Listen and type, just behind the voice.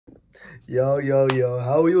Yo,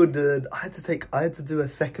 how are you all doing? I had to do a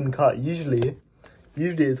second cut. Usually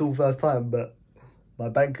it's all first time, but my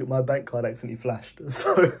bank card accidentally flashed.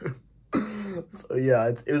 So yeah,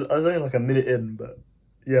 I was only like a minute in, but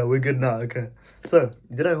yeah, we're good now. Okay. So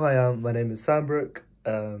you don't know who I am. My name is Sambrook.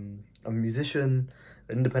 I'm a musician,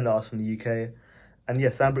 an independent artist from the UK. And yeah,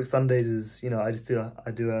 Sambrook Sundays is, I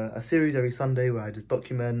do a series every Sunday where I just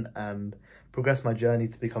document and progress my journey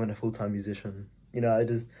to becoming a full-time musician. I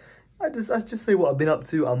just say what I've been up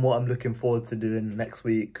to and what I'm looking forward to doing next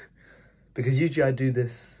week. Because usually I do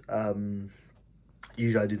this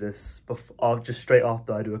just straight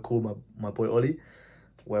after I do a call with my boy Ollie,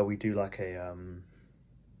 where we do like a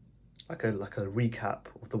recap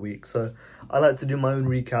of the week. So I like to do my own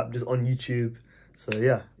recap just on YouTube. So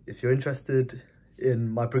yeah, if you're interested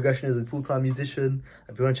in my progression as a full-time musician,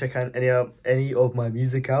 if you want to check out any of my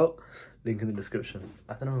music out, link in the description.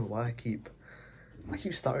 I don't know why I keep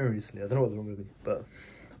stuttering recently. I don't know what's wrong with me, but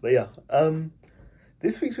yeah.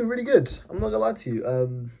 This week's been really good. I'm not gonna lie to you.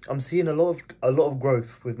 I'm seeing a lot of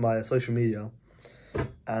growth with my social media,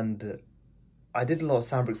 and I did a lot of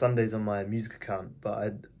Sambrook Sundays on my music account,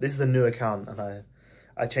 but this is a new account, and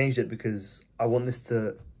I changed it because I want this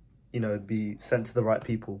to, be sent to the right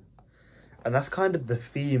people. And that's kind of the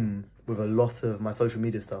theme with a lot of my social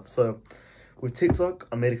media stuff. So with TikTok,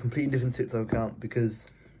 I made a completely different TikTok account because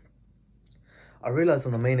I realized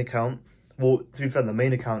on the main account, well, to be fair, the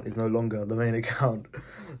main account is no longer the main account.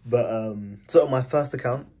 But so on my first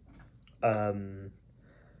account,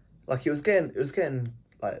 like it was getting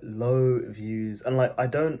like low views, and like I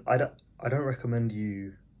don't recommend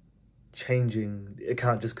you changing the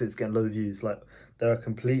account just because it's getting low views. Like there are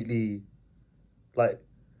completely, like,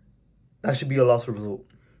 that should be your last resort.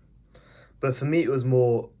 But for me, it was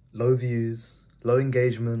more low views, low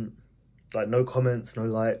engagement, like no comments, no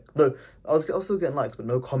like. No, I was still getting likes, but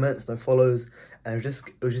no comments, no follows, and it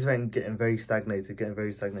was just getting very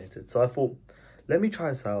stagnated. So I thought, let me try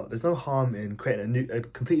this out. There's no harm in creating a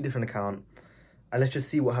completely different account, and let's just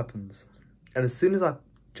see what happens. And as soon as I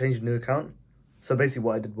changed a new account, so basically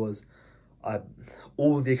what I did was,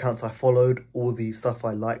 all the accounts I followed, all the stuff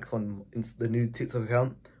I liked on the new TikTok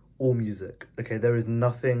account, all music. Okay, there is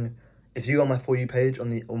nothing. If you go on my For You page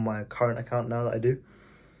on my current account now that I do,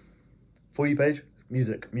 For You page,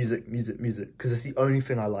 music, because it's the only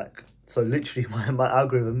thing I like. So literally my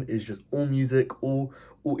algorithm is just all music, all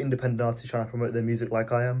independent artists trying to promote their music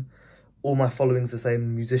like I am. All my following's the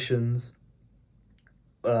same musicians.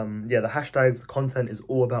 Yeah, the hashtags, the content is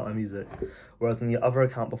all about my music. Whereas on the other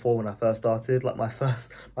account before, when I first started, like my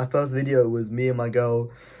first video was me and my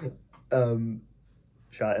girl, shout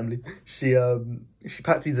out Emily. She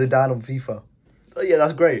packed me Zidane on FIFA. Oh yeah,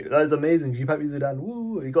 that's great. That is amazing. She packed me Zidane.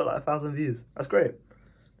 Woo! He got like 1,000 views. That's great.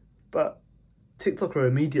 But TikTok are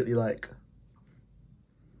immediately like,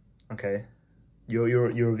 okay, you're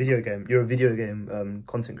a video game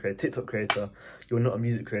content creator, TikTok creator. You're not a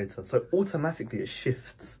music creator. So automatically it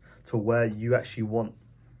shifts to where you actually want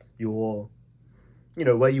your,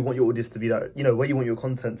 where you want your audience to be, where you want your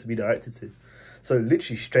content to be directed to. So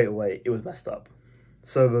literally straight away, it was messed up.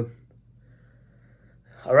 So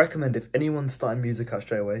I recommend, if anyone's starting music out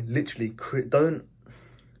straight away, literally don't,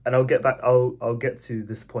 and I'll get to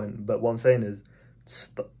this point, but what I'm saying is,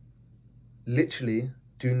 literally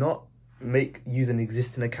do not use an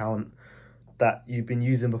existing account that you've been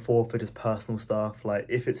using before for just personal stuff. Like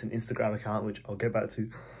if it's an Instagram account, which I'll get back to,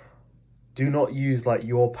 do not use like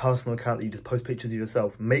your personal account that you just post pictures of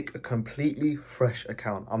yourself. Make a completely fresh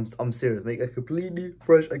account. I'm serious. Make a completely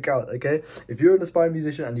fresh account, okay? If you're an aspiring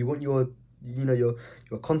musician and you want your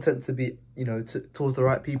content to be, towards the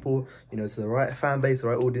right people, to the right fan base, the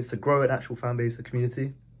right audience, to grow an actual fan base, a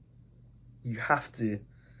community, you have to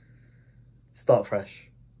start fresh,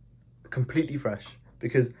 completely fresh.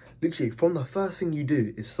 Because literally from the first thing you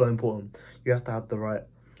do is so important. You have to have the right,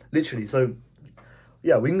 literally. So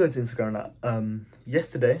yeah, we can go to Instagram now.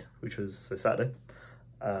 Yesterday, which was Saturday,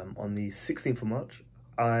 on the 16th of March,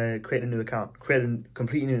 I created a new account, created a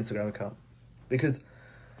completely new Instagram account. Because,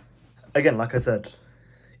 again, like I said,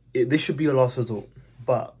 this should be your last resort.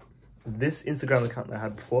 But this Instagram account that I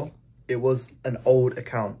had before, it was an old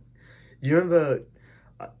account. You remember,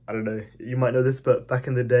 I don't know, you might know this, but back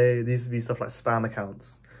in the day, there used to be stuff like spam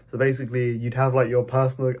accounts. So basically, you'd have like your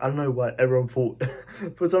personal, I don't know why everyone thought,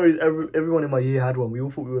 for some reason, everyone in my year had one. We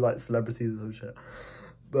all thought we were like celebrities or some shit.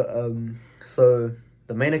 But, so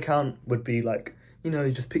the main account would be like,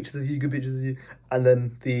 just pictures of you, good pictures of you. And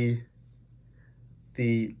then the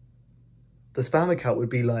spam account would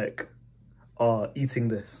be like, eating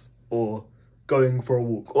this, or going for a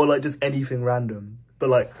walk, or like just anything random. but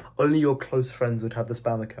like only your close friends would have the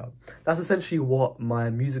spam account. That's essentially what my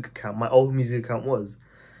music account, my old music account was.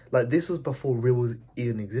 Like this was before Reels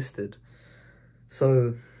even existed.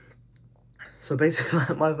 So basically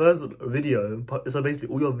like my first video, so basically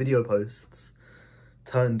all your video posts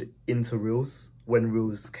turned into Reels when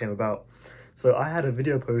Reels came about. So I had a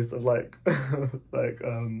video post of like like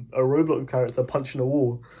a Roblox character punching a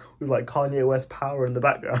wall with like Kanye West Power in the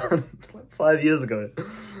background like 5 years ago.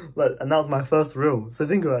 Like, and that was my first reel. So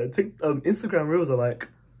think about it, Instagram Reels are like,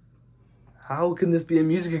 how can this be a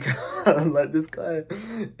music account? Like this guy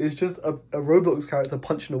is just a Roblox character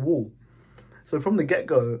punching a wall. So from the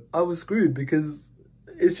get-go, I was screwed because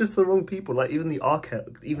it's just the wrong people. Like even the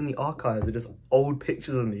archives are just old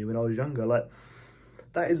pictures of me when I was younger. Like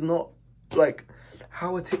that is not like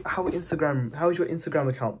how is your Instagram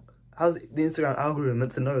account? How's the Instagram algorithm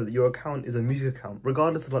meant to know that your account is a music account,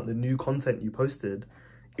 regardless of like the new content you posted?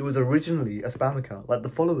 It was originally a spam account. Like the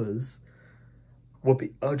followers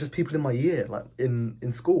are just people in my year, like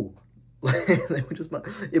in school. Like they were just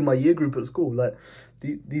in my year group at school. Like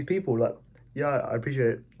these people, like yeah, I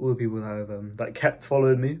appreciate all the people that have that kept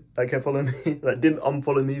following me, that didn't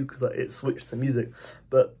unfollow me because like, it switched to music.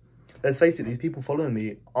 But let's face it, these people following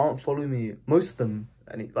me aren't following me. Most of them,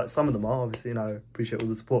 and like some of them are obviously, and I appreciate all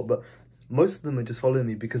the support, but most of them are just following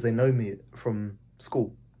me because they know me from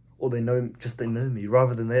school, or they know me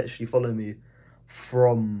rather than they actually follow me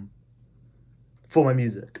for my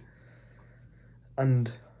music.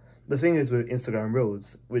 And the thing is with Instagram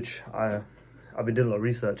Reels, which I've been doing a lot of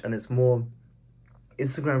research, and it's more,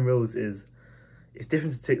 Instagram Reels it's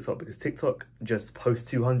different to TikTok because TikTok just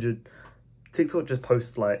posts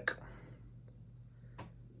like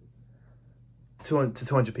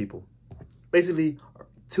 200 people. Basically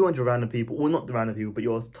 200 random people, well not the random people, but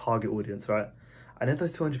your target audience, right? And if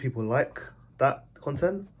those 200 people like that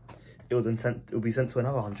content, it will be sent to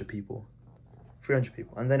another 100 people, 300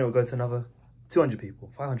 people, and then it will go to another 200 people,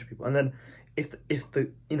 500 people. And then if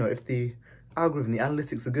the algorithm, the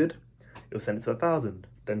analytics are good, it'll send it to 1,000,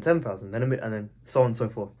 then 10,000, then and then so on and so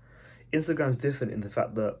forth. Instagram's different in the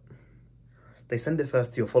fact that they send it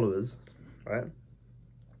first to your followers, right?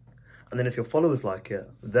 And then if your followers like it,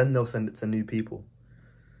 then they'll send it to new people.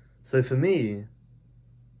 So for me,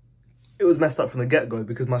 it was messed up from the get-go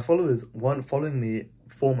because my followers weren't following me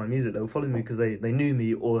for my music. They were following me because they knew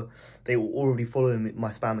me, or they were already following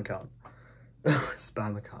my spam account.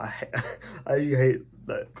 Spam account. I actually hate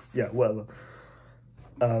that. Yeah, whatever.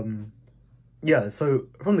 Yeah, so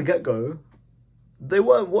from the get-go, they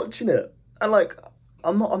weren't watching it. And like,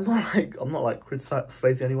 I'm not like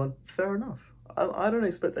criticizing anyone. Fair enough. I don't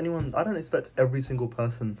expect every single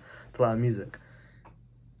person to like music.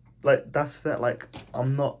 Like that's fair. Like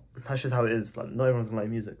that's just how it is. Like not everyone's gonna like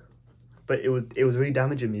music. But it was really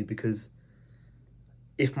damaging me because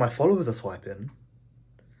if my followers are swiping,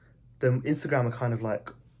 then Instagram are kind of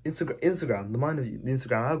like Instagram, the mind of the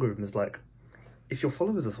Instagram algorithm is like, if your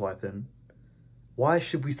followers are swiping, why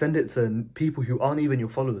should we send it to people who aren't even your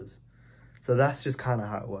followers? So that's just kind of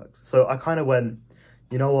how it works. So I kind of went,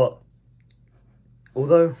 you know what?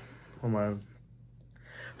 Although, oh man,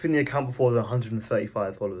 I think the account before was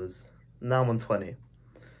 135 followers. Now I'm on 20.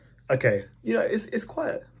 Okay, you know, it's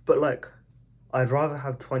quiet, but like, I'd rather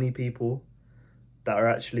have 20 people that are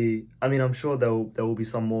actually, I mean, I'm sure there will be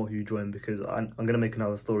some more who join because I'm going to make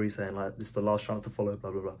another story saying like, this is the last chance to follow,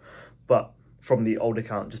 blah, blah, blah. But from the old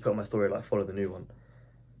account, just put on my story, like follow the new one.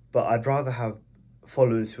 But I'd rather have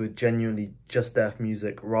followers who are genuinely just there for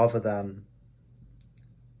music rather than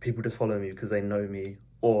people just follow me because they know me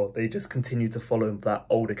or they just continue to follow that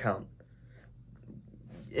old account.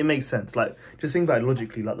 It makes sense. Like, just think about it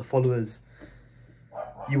logically, like the followers,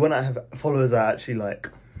 you want to have followers that actually like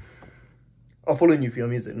are following you for your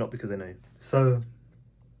music, not because they know you. So,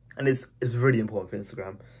 and it's really important for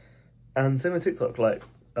Instagram. And same with TikTok, like,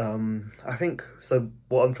 I think, so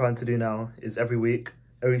what I'm trying to do now is every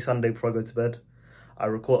Sunday before I go to bed,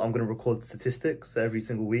 I'm going to record statistics. So every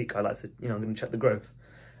single week, I like to, I'm going to check the growth.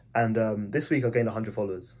 And this week I gained 100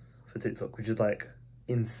 followers for TikTok, which is like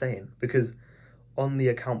insane because on the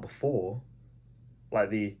account before, like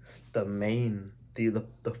the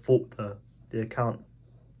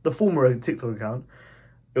former TikTok account,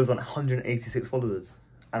 it was on 186 followers,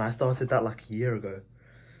 and I started that like a year ago.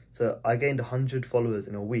 So I gained 100 followers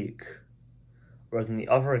in a week, whereas in the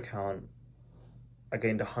other account, I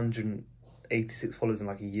gained 186 followers in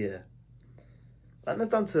like a year. And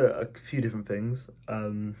that's down to a few different things.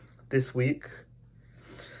 This week,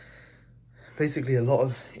 basically a lot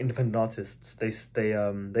of independent artists, they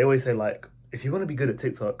always say like, if you want to be good at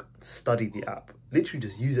TikTok, study the app. Literally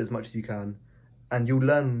just use it as much as you can, and you'll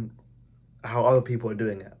learn how other people are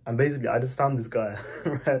doing it. And basically I just found this guy,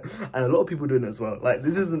 right? And a lot of people doing it as well. Like,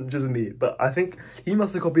 this isn't just me, but I think he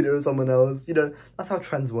must have copied it with someone else. You know, that's how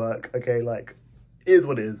trends work, okay? Like, it is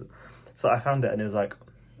what it is. So I found it, and it was like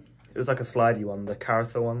a slidey one, the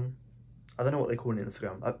carousel one. I don't know what they call it on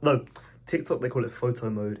Instagram. No, TikTok, they call it photo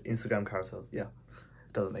mode, Instagram carousels. Yeah,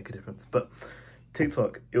 it doesn't make a difference. But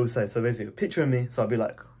TikTok, it will say, so basically a picture of me, so I'll be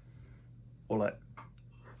like, or like,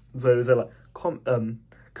 so it was like,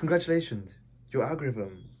 congratulations, your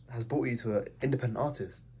algorithm has brought you to an independent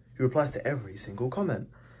artist who replies to every single comment.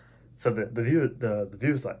 So the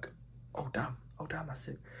viewer's like, oh damn, that's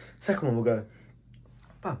it. Second one will go,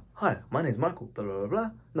 bam, hi, my name's Michael, blah, blah, blah,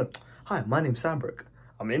 blah. No, hi, my name's Sambrook.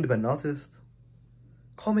 I'm an independent artist.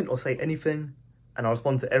 Comment or say anything, and I'll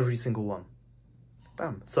respond to every single one.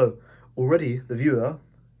 Bam. So already the viewer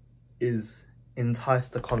is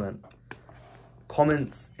enticed to comment.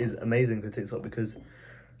 Comments is amazing for TikTok because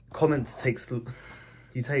comments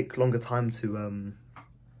you take longer time to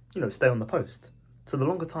you know, stay on the post. So the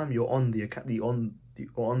longer time you're on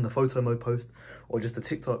the photo mode post or just the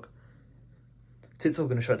TikTok are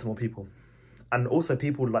going to show it to more people. And also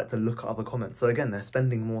people like to look at other comments. So again, they're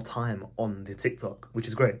spending more time on the TikTok, which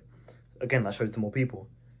is great. Again, that shows to more people.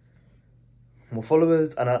 More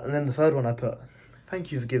followers. And then the third one I put,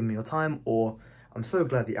 thank you for giving me your time, or I'm so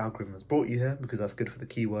glad the algorithm has brought you here because that's good for the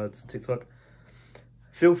keywords of TikTok.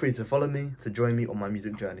 Feel free to follow me, to join me on my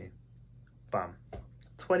music journey. Bam.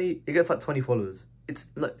 It gets like 20 followers. It's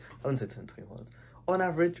like, I wouldn't say 20 followers. On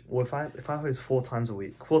average, or if I post 4 times a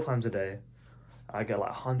week, 4 times a day, I get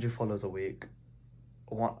like 100 followers a week.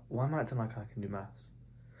 Why am I acting like I can do maths?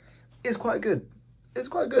 It's quite good. It's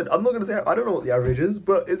quite good. I'm not going to say, I don't know what the average is,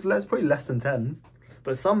 but it's probably less than 10.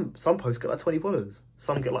 But some posts get like 20 followers.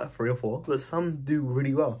 Some get like 3 or 4, but some do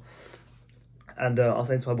really well. And I was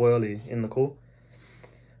saying to my boy Ollie in the call,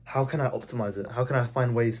 how can I optimize it? How can I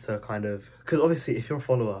find ways to kind of, because obviously if you're a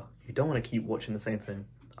follower, you don't want to keep watching the same thing.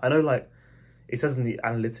 I know, like, it says in the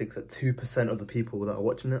analytics that 2% of the people that are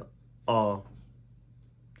watching it are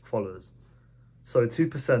followers. So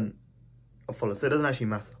 2% of followers, so it doesn't actually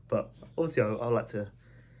matter, but obviously I like to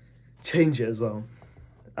change it as well.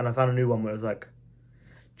 And I found a new one where it was like,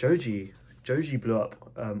 Joji blew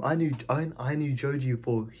up. I knew Joji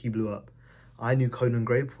before he blew up. I knew Conan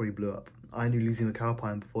Gray before he blew up. I knew Lizzie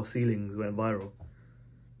McAlpine before Ceilings went viral.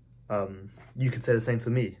 You could say the same for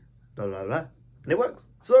me, blah, blah, blah. And it works.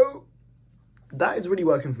 So that is really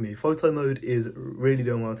working for me. Photo mode is really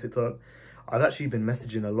doing well on TikTok. I've actually been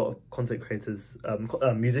messaging a lot of content creators,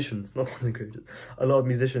 musicians, not content creators, a lot of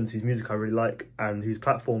musicians whose music I really like and whose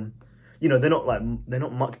platform, you know, they're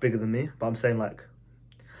not much bigger than me, but I'm saying like,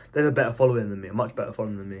 they have a better following than me, a much better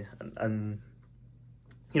following than me. And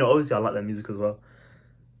you know, obviously I like their music as well.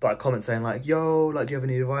 But I comment saying like, yo, like, do you have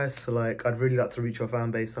any advice for like, I'd really like to reach your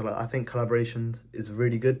fan base. So like, I think collaborations is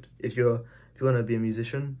really good. If you want to be a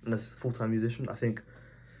musician and a full-time musician, I think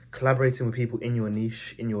collaborating with people in your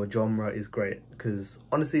niche, in your genre is great, because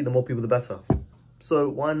honestly, the more people, the better. So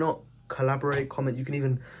why not collaborate, comment? You can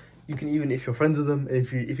even, if you're friends with them, and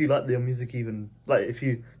if you like their music, even like if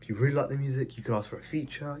you really like their music, you can ask for a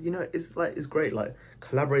feature. You know, it's great. Like,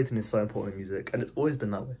 collaborating is so important in music, and it's always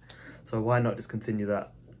been that way. So why not just continue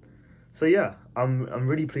that? So yeah, I'm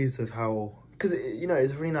really pleased with how, because you know,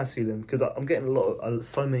 it's a really nice feeling, because I'm getting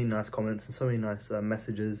so many nice comments and so many nice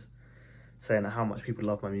messages saying how much people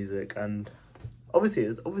love my music. And obviously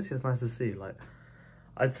it's nice to see. Like,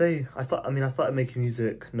 I'd say I started making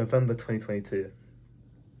music November 2022,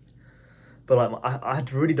 but like I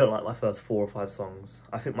really don't like my first 4 or 5 songs.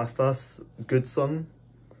 I think my first good song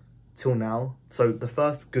till now, so the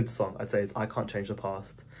first good song I'd say is I Can't Change the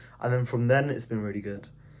Past, and then from then it's been really good.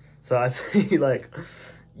 So I'd say like,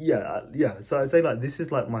 yeah, so I'd say like this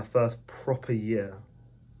is like my first proper year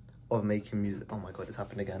of making music. Oh my god, it's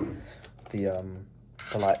happened again. The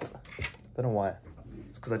light, I don't know why.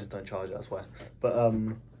 It's because I just don't charge it, that's why. But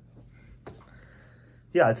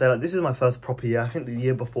yeah, I'd say like this is my first proper year. I think the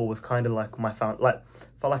year before was kind of like felt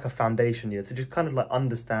like a foundation year to just kind of like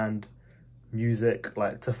understand music,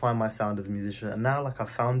 like to find my sound as a musician. And now like I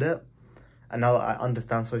found it, and now that I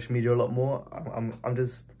understand social media a lot more, I'm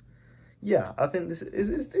just, yeah, I think this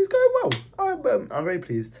is going well. I'm very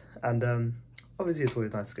pleased. And obviously it's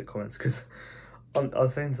always nice to get comments, because I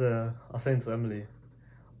was saying to Emily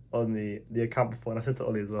on the account before, and I said to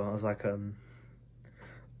Ollie as well, I was like,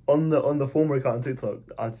 on the former account on TikTok,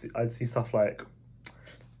 I'd see stuff like,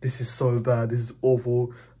 this is so bad, this is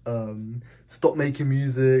awful, stop making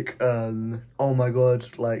music, oh my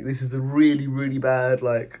god, like, this is really, really bad,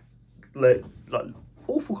 like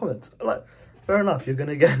awful comments, like, fair enough, you're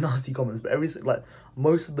gonna get nasty comments, but like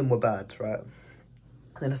most of them were bad, right?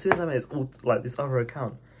 And then as soon as I made this other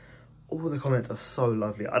account, all the comments are so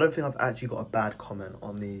lovely. I don't think I've actually got a bad comment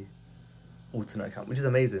on the alternate account, which is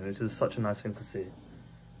amazing, which is such a nice thing to see.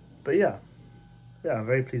 But yeah, I'm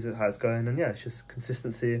very pleased with how it's going, and yeah, it's just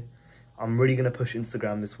consistency. I'm really gonna push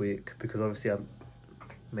Instagram this week because obviously I've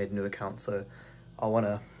made a new account, so I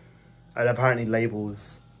wanna. And apparently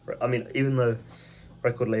labels, I mean, even though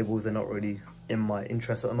record labels are not really in my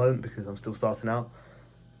interest at the moment because I'm still starting out,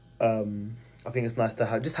 I think it's nice to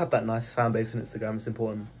have that nice fan base on Instagram. It's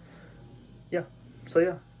important. Yeah, so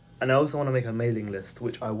yeah. And I also want to make a mailing list,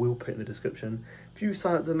 which I will put in the description. If you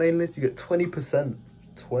sign up to the mailing list, you get 20%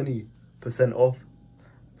 off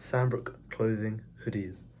Sambrook clothing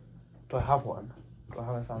hoodies. Do I have one? Do I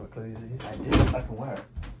have a Sambrook clothing hoodie? I do. I can wear it.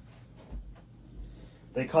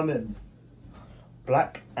 They come in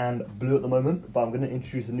black and blue at the moment, but I'm going to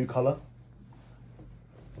introduce a new colour.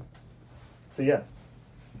 So yeah,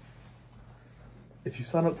 if you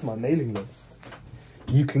sign up to my mailing list,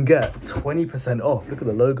 you can get 20% off. Look at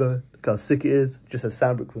the logo, look how sick it is. Just says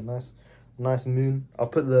Sambrook with a nice moon. I'll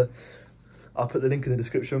put the link in the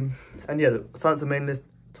description. And yeah, sign up to the mailing list,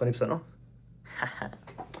 20% off.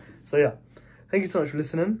 So yeah, thank you so much for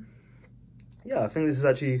listening. Yeah, I think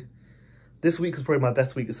this week was probably my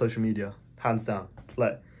best week of social media, hands down.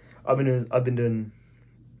 Like, I think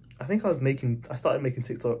I started making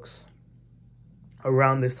TikToks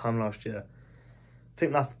around this time last year. I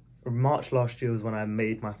think that's March last year was when I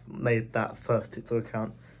made that first TikTok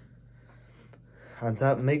account. And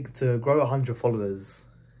to grow 100 followers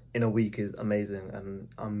in a week is amazing, and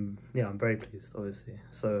I'm very pleased, obviously.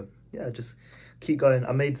 So yeah, just keep going.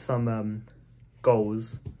 I made some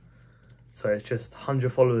goals. So it's just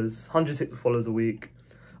 100 TikTok followers a week.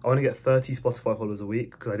 I want to get 30 Spotify followers a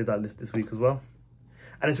week because I did that list this week as well.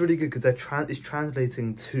 And it's really good because it's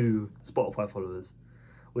translating to Spotify followers,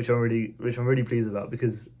 which I'm really pleased about,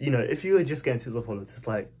 because, you know, if you were just getting TikTok followers, it's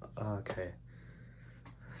like, oh, okay,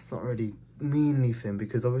 it's not really mean anything,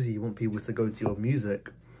 because obviously you want people to go to your music,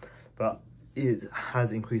 but it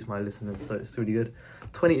has increased my listeners, so it's really good.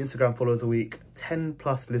 20 Instagram followers a week, 10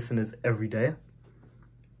 plus listeners every day,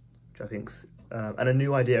 which I think's and a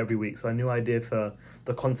new idea every week. So a new idea for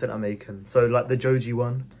the content I'm making. So like the Joji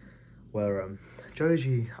one, where I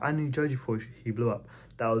knew Joji before he blew up.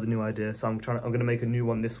 That was a new idea. So I'm gonna make a new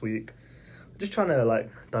one this week. Just trying to like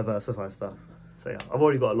diversify stuff. So yeah, I've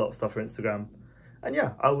already got a lot of stuff for Instagram. And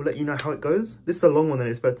yeah, I will let you know how it goes. This is a long one than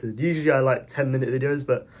expected. Usually I like 10-minute videos,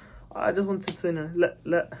 but I just wanted to, you know,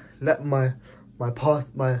 let my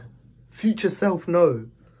future self know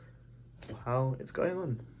how it's going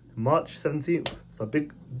on. March 17th. It's a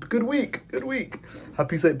good week.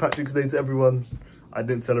 Happy St. Patrick's Day to everyone. I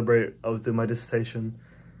didn't celebrate. I was doing my dissertation.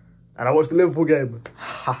 And I watched the Liverpool game.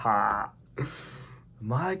 Haha.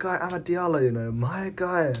 My guy, Amad Diallo, you know, my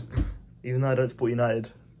guy. Even though I don't support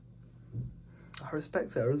United. I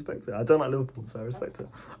respect it. I don't like Liverpool, so I respect it.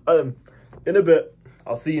 In a bit,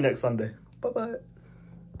 I'll see you next Sunday. Bye-bye.